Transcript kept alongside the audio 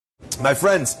My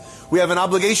friends, we have an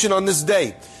obligation on this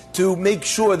day to make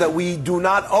sure that we do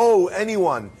not owe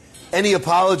anyone any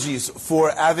apologies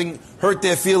for having hurt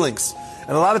their feelings.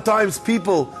 And a lot of times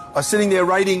people are sitting there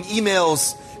writing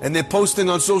emails and they're posting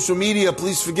on social media,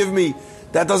 please forgive me.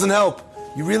 That doesn't help.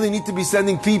 You really need to be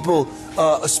sending people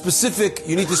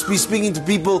you need to be speaking to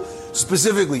people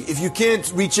specifically. If you can't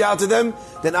reach out to them,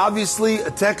 then obviously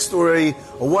a text or a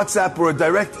WhatsApp or a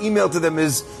direct email to them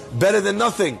is better than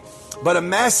nothing. But a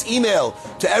mass email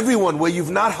to everyone where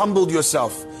you've not humbled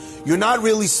yourself, you're not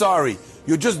really sorry,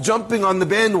 you're just jumping on the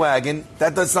bandwagon,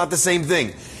 that's not the same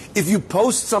thing. If you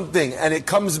post something and it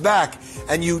comes back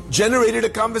and you generated a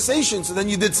conversation, so then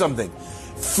you did something.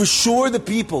 For sure the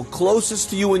people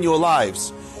closest to you in your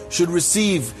lives should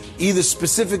receive either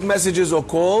specific messages or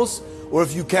calls, or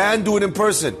if you can, do it in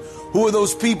person. Who are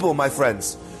those people, my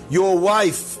friends? Your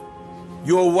wife.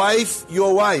 Your wife,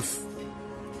 your wife.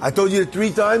 I told you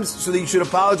 3 times, so that you should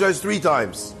apologize 3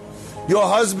 times. Your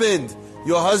husband,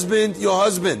 your husband, your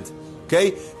husband.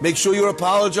 Okay? Make sure you're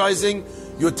apologizing.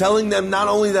 You're telling them not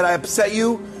only that I upset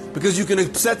you, because you can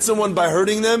upset someone by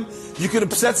hurting them, you can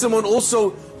upset someone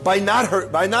also by not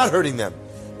hurting them,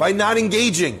 by not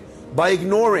engaging, by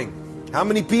ignoring. How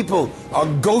many people are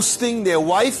ghosting their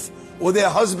wife or their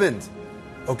husband?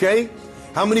 Okay?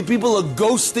 How many people are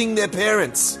ghosting their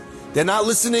parents? They're not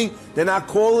listening, they're not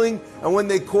calling, and when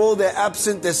they call, they're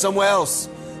absent, they're somewhere else.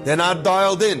 They're not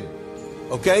dialed in.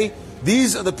 Okay?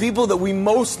 These are the people that we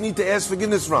most need to ask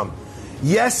forgiveness from.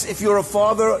 Yes, if you're a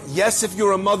father, yes, if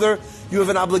you're a mother, you have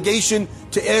an obligation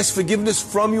to ask forgiveness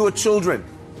from your children.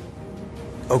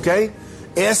 Okay?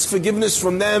 Ask forgiveness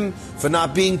from them for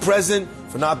not being present,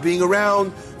 for not being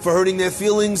around, for hurting their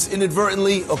feelings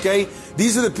inadvertently. Okay?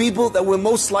 These are the people that we're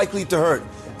most likely to hurt.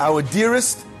 Our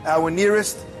dearest, our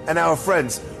nearest, and our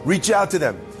friends. Reach out to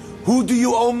them. Who do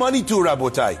you owe money to,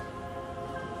 Rabotai?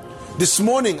 This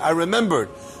morning I remembered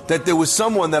that there was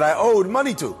someone that I owed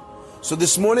money to. So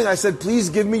this morning I said, please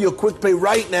give me your quick pay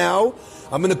right now.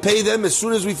 I'm going to pay them as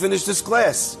soon as we finish this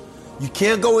class. You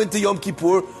can't go into Yom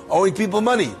Kippur owing people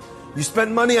money. You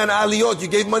spent money on aliyot, you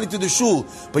gave money to the shul,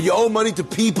 but you owe money to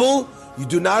people, you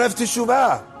do not have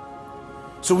teshuvah.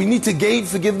 So we need to gain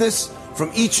forgiveness from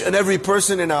each and every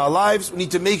person in our lives. We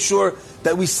need to make sure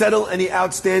that we settle any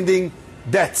outstanding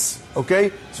debts.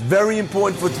 Okay? It's very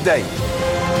important for today.